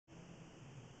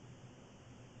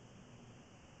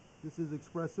This is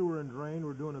Express Sewer and Drain.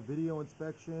 We're doing a video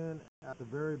inspection at the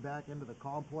very back end of the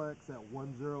complex at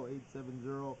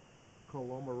 10870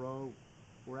 Coloma Road.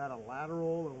 We're at a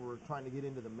lateral and we're trying to get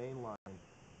into the main line.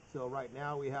 So right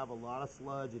now we have a lot of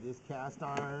sludge. It is cast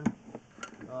iron.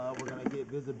 We're going to get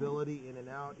visibility in and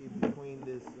out in between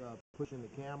this pushing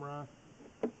the camera.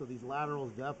 So these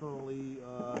laterals definitely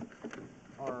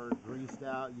are greased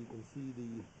out. You can see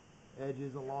the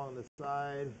edges along the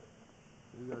side.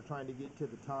 We are trying to get to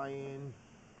the tie-in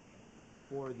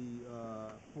for the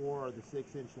 4 or the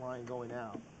 6-inch line going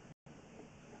out.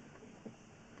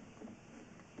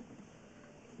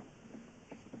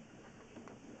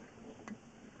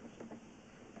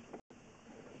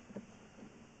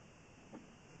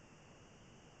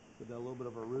 So got a little bit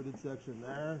of a rooted section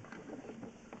there.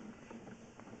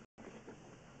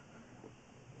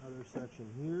 Another section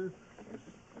here.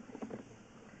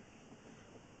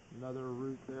 Another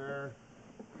root there.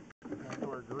 And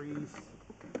our grease.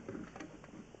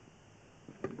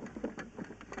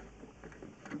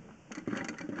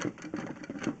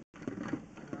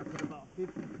 That's at about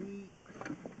 50 feet.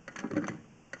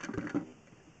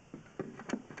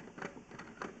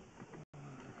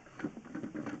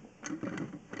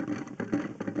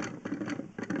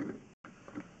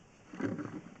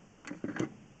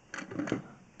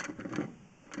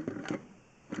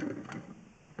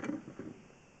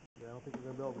 I don't think we're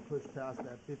going to be able to push past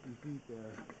that 50 feet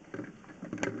there.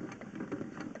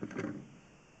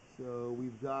 So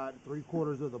we've got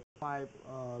 3/4 of the pipe,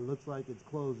 looks like it's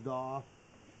closed off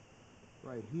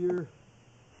right here.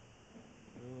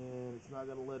 And it's not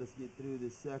going to let us get through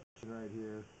this section right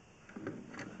here.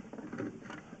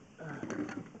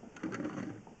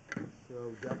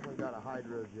 So definitely got a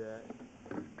hydro jet.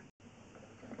 So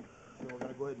we're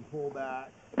going to go ahead and pull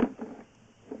back.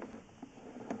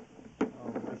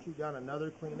 We're going to shoot down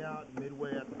another clean out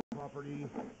midway at the property,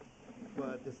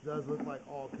 but this does look like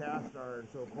all cast iron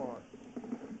so far.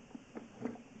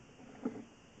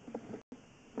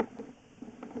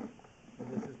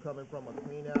 And this is coming from a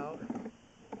clean out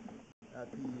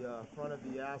at the front of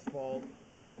the asphalt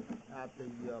at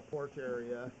the porch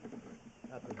area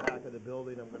at the back of the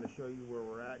building. I'm going to show you where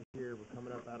we're at here. We're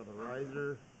coming up out of the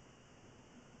riser.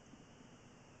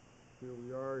 Here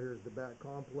we are. Here's the back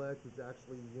complex. It's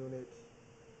actually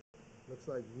looks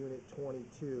like unit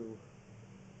 22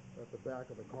 at the back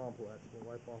of the complex.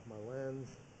 We'll wipe off my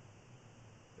lens.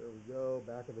 There we go.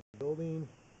 Back of the building.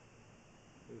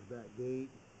 There's that gate.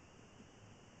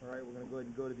 Alright, we're going to go ahead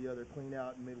and go to the other clean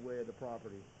out midway of the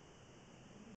property.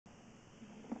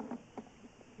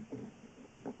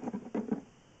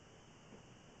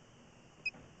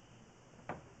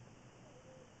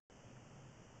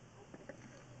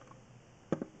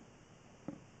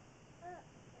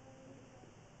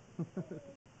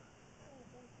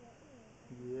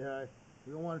 Yeah,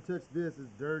 we don't want to touch this.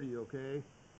 It's dirty, okay?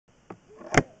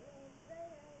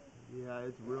 Yeah,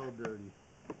 it's real dirty.